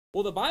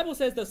Well, the Bible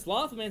says, the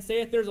slothful man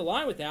saith, there's a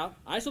lion without,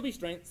 I shall be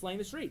slaying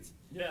the streets.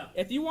 Yeah.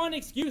 If you want an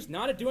excuse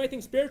not to do anything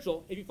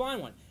spiritual, if you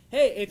find one.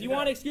 Hey, if you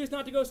want an excuse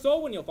not to go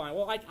soul winning, you'll find,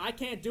 well, I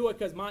can't do it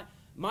because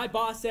my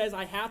boss says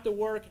I have to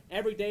work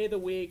every day of the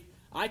week.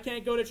 I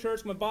can't go to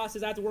church. My boss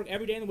says I have to work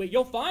every day of the week.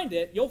 You'll find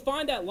it. You'll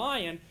find that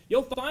lion.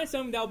 You'll find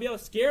something that will be able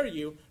to scare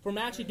you from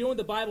actually doing what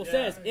the Bible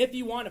says. If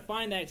you want to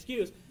find that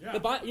excuse,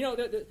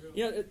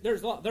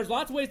 there's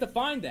lots of ways to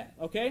find that.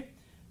 Okay.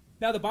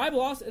 Now the Bible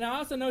also, and I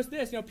also notice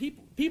this.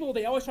 People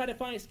they always try to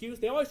find an excuse.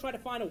 They always try to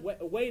find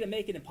a way to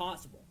make it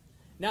impossible.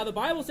 Now the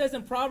Bible says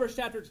in Proverbs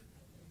chapter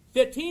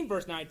 15,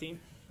 verse 19,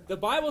 the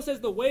Bible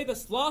says the way of the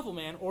slothful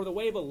man or the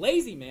way of a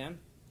lazy man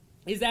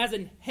is as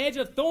a hedge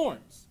of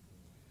thorns.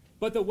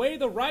 But the way of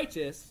the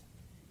righteous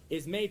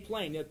is made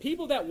plain.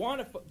 People that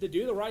want to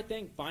do the right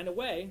thing find a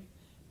way.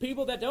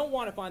 People that don't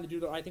want to do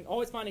the right thing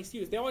always find an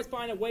excuse. They always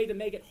find a way to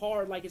make it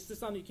hard, like it's just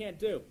something you can't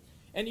do.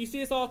 And you see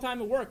this all the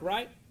time at work,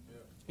 right?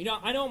 Yeah.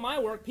 I know in my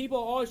work, people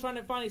are always trying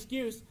to find an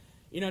excuse,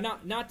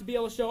 not to be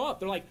able to show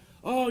up. They're like,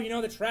 oh,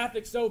 the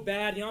traffic's so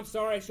bad. I'm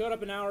sorry, I showed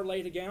up an hour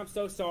late again. I'm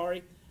so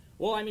sorry.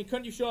 Well,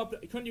 couldn't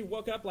you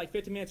woke up like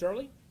 15 minutes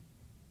early?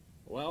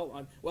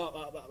 Another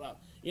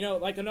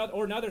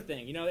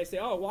thing, they say,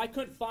 oh, well, I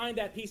couldn't find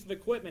that piece of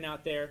equipment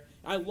out there.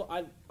 I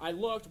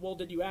looked. Well,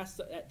 did you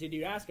ask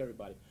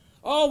everybody?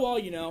 Oh, well,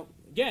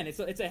 again, it's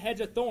a hedge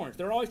of thorns.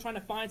 They're always trying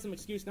to find some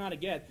excuse not to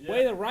get. The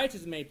way the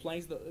righteous is made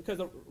plain, because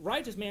the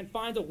righteous man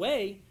finds a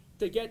way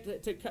to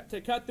get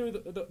to cut through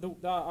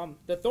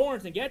the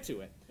thorns and get to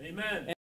it. Amen.